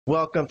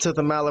Welcome to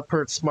the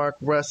Malapert Smart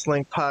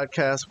Wrestling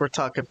Podcast. We're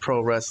talking pro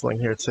wrestling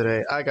here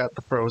today. I got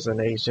the Frozen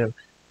Asian.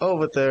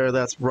 Over there,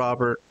 that's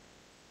Robert.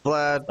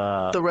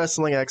 Vlad, the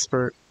wrestling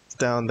expert, is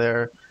down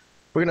there.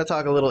 We're going to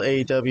talk a little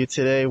AEW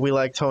today. We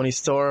like Toni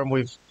Storm.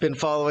 We've been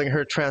following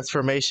her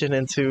transformation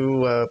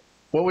into,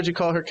 what would you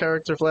call her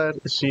character,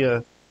 Vlad? Is she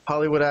a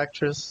Hollywood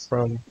actress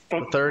from the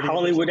 30s?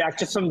 Hollywood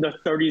actress from the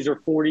 30s or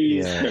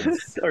 40s,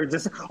 Yes. or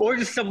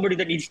just somebody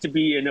that needs to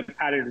be in a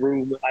padded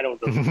room. I don't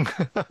know.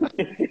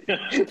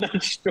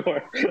 Not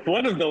sure.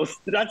 One of those.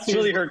 That's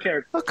really her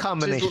character. A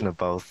combination of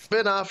both.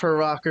 Been off her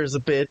rockers a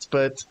bit,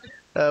 but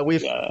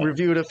we've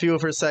reviewed a few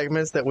of her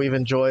segments that we've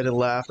enjoyed and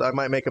laughed. I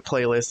might make a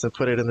playlist and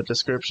put it in the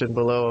description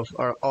below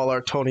of all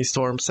our Toni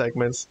Storm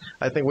segments.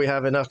 I think we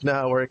have enough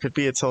now where it could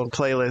be its own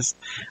playlist.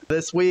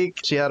 This week,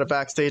 she had a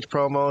backstage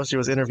promo. She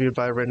was interviewed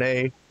by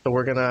Renee, so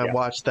we're going to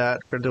watch that.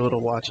 We're going to do a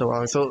little watch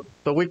along. So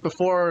the week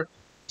before,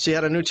 she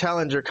had a new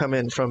challenger come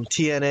in from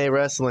TNA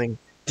Wrestling,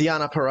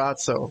 Deonna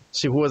Purrazzo.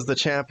 She was the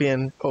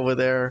champion over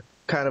there.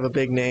 Kind of a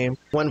big name.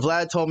 When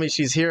Vlad told me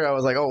she's here, I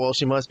was like, oh, well,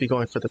 she must be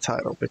going for the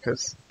title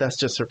because that's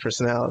just her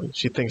personality.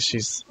 She thinks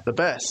she's the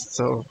best.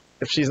 So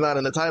if she's not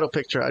in the title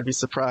picture, I'd be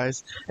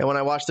surprised. And when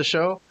I watched the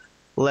show,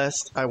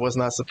 I was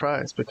not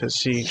surprised because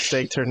she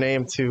staked her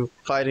name to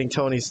fighting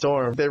Toni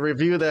Storm. They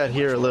review that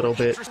here a little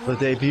bit. The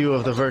debut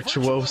of the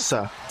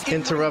Virtuosa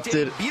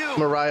interrupted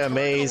Mariah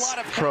May's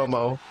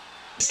promo.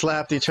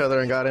 Slapped each other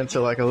and got into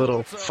like a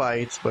little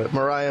fight, but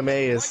Mariah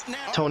May is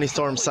Toni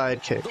Storm's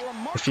sidekick,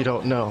 if you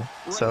don't know.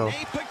 So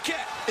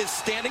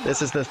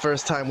this is the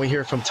first time we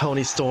hear from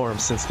Toni Storm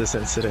since this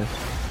incident.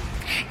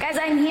 Guys,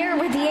 I'm here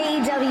with the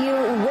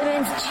AEW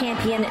Women's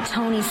Champion,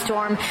 Toni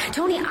Storm.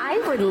 Toni,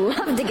 I would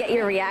love to get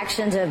your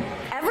reaction to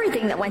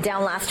everything that went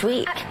down last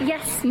week.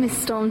 Yes, Miss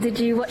Storm, did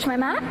you watch my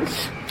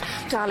match?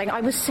 Darling,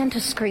 I was sent a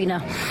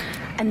screener,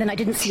 and then I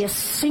didn't see a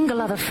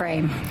single other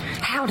frame.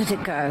 How did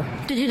it go?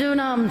 Did you do an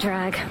arm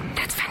drag?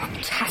 That's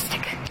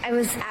fantastic. I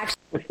was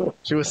actually...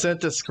 She was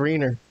sent a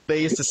screener.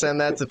 They used to send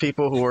that to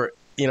people who were,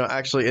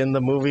 actually in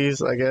the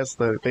movies, I guess.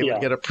 They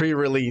would get a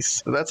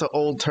pre-release. That's an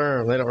old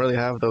term. They don't really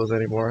have those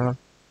anymore, huh?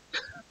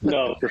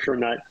 No, for sure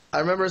not. I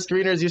remember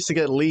screeners used to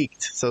get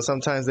leaked, so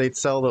sometimes they'd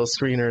sell those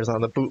screeners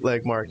on the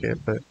bootleg market.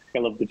 But I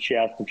love that she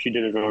asked if she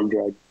did an arm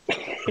drag.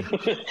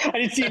 I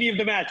didn't see any of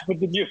the match, but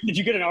did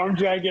you get an arm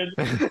drag in?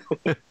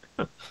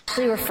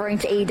 actually referring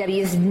to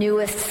AEW's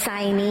newest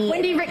signee.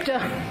 Wendy Richter.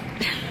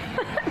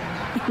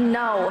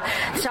 No,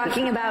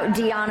 talking about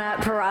Deonna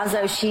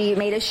Purrazzo. She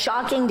made a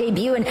shocking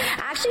debut and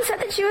actually said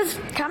that she was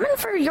coming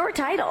for your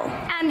title.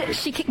 And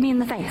she kicked me in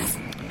the face.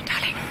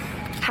 Darling,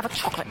 have a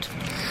chocolate.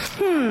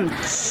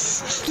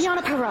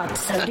 Deonna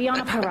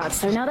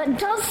Purrazzo. Now that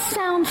does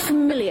sound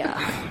familiar,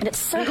 and it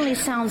certainly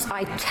sounds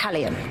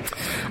Italian.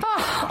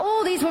 Oh,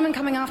 all these women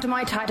coming after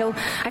my title.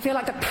 I feel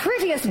like the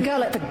prettiest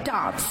girl at the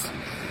dance.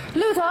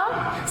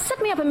 Luther,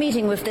 set me up a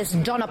meeting with this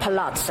Donna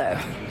Palazzo.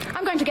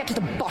 I'm going to get to the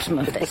bottom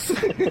of this.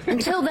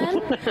 Until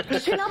then,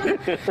 chin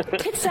up,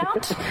 tits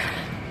out,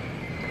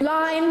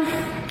 line,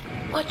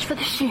 watch for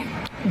the shoe.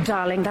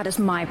 Darling, that is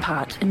my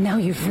part, and now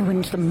you've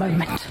ruined the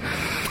moment.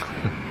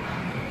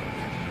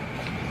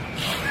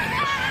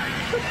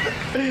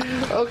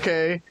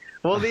 Okay.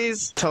 Well,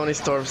 these Toni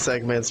Storm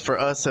segments for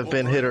us have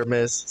been hit or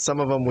miss. Some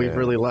of them we've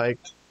really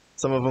liked.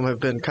 Some of them have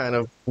been kind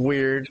of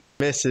weird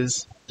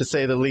misses, to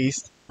say the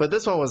least. But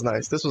this one was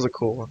nice. This was a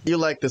cool one. You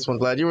liked this one,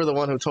 Vlad. You were the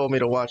one who told me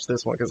to watch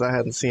this one because I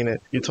hadn't seen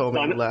it. You told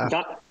me to laugh.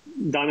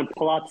 Donna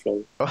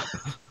Palazzo.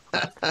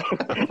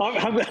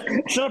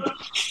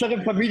 Set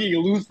up a meeting,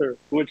 Luther,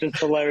 which is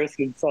hilarious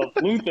in itself.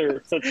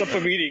 Luther sets up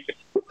a meeting.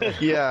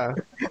 Yeah.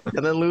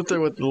 And then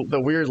Luther with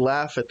the weird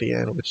laugh at the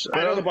end. Which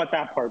I don't know about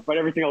that part, but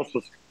everything else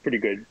was pretty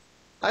good.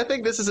 I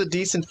think this is a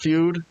decent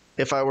feud.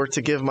 If I were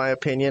to give my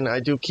opinion, I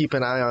do keep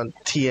an eye on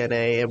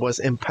TNA. It was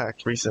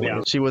Impact recently.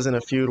 Yeah. She was in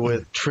a feud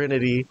with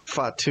Trinity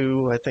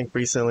Fatu, I think,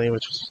 recently,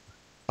 which was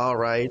all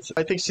right.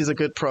 I think she's a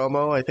good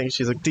promo. I think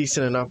she's a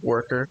decent enough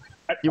worker.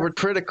 You were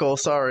critical,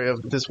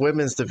 of this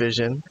women's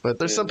division, but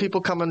there's some people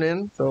coming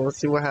in, so let's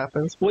see what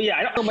happens. Well, yeah,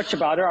 I don't know much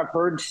about her. I've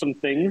heard some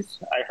things.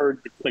 I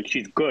heard,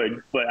 she's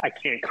good, but I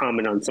can't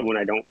comment on someone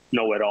I don't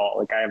know at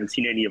all. I haven't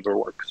seen any of her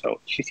work, so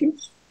she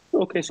seems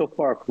okay so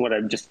far from what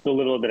the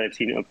little that I've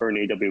seen of her in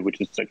AEW,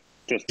 which is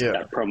just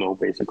that promo,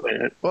 basically.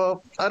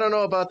 Well, I don't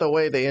know about the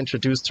way they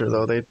introduced her,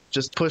 though. They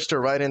just pushed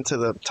her right into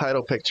the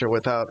title picture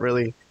without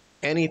really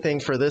anything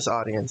for this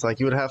audience.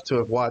 You would have to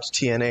have watched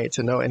TNA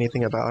to know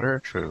anything about her.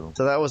 True.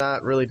 So that was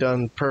not really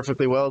done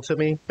perfectly well to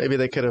me. Maybe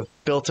they could have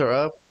built her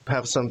up,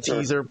 have some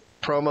teaser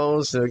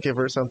promos to give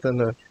her something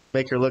to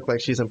make her look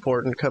like she's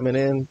important coming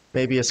in.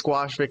 Maybe a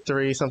squash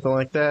victory, something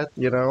like that,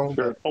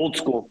 Sure. Old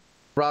school.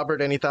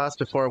 Robert, any thoughts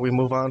before we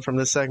move on from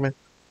this segment?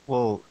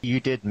 Well, you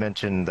did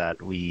mention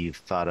that we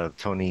thought of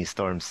Toni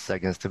Storm's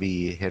segments to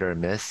be hit or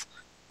miss.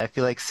 I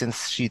feel like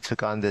since she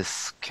took on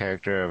this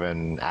character of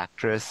an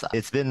actress,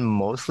 it's been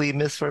mostly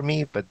miss for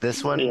me, but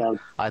this one,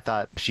 I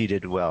thought she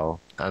did well.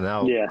 And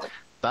now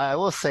I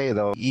will say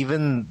though,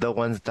 even the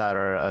ones that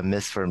are a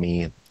miss for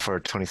me for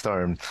Tony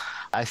Storm,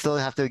 I still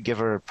have to give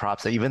her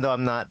props. Even though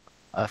I'm not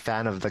a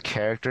fan of the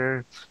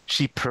character,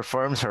 she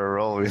performs her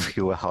role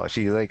really well.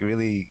 She like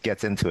really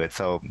gets into it.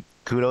 So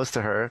kudos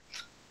to her.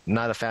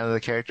 Not a fan of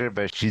the character,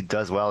 but she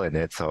does well in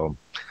it. So,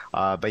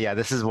 but yeah,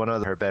 this is one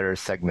of her better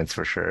segments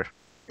for sure.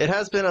 It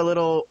has been a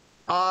little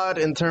odd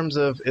in terms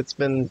of it's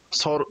been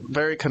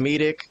very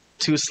comedic,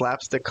 too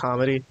slapstick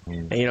comedy.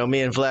 And, you know,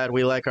 me and Vlad,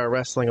 we like our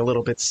wrestling a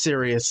little bit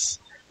serious.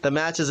 The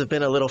matches have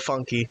been a little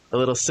funky, a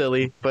little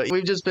silly, but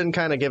we've just been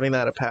kind of giving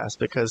that a pass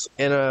because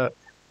in a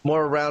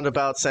more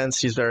roundabout sense,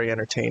 she's very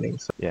entertaining.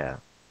 So Yeah.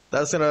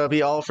 that's going to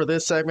be all for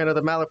this segment of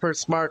the Malapert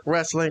Smart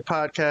Wrestling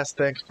Podcast.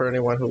 Thanks for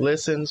anyone who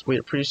listens. We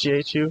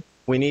appreciate you.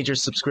 We need your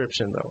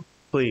subscription, though.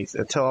 Please,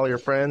 and tell all your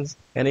friends,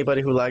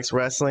 anybody who likes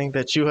wrestling,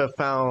 that you have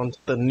found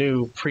the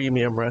new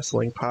premium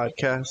wrestling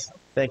podcast.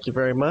 Thank you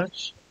very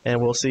much,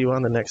 and we'll see you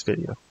on the next video.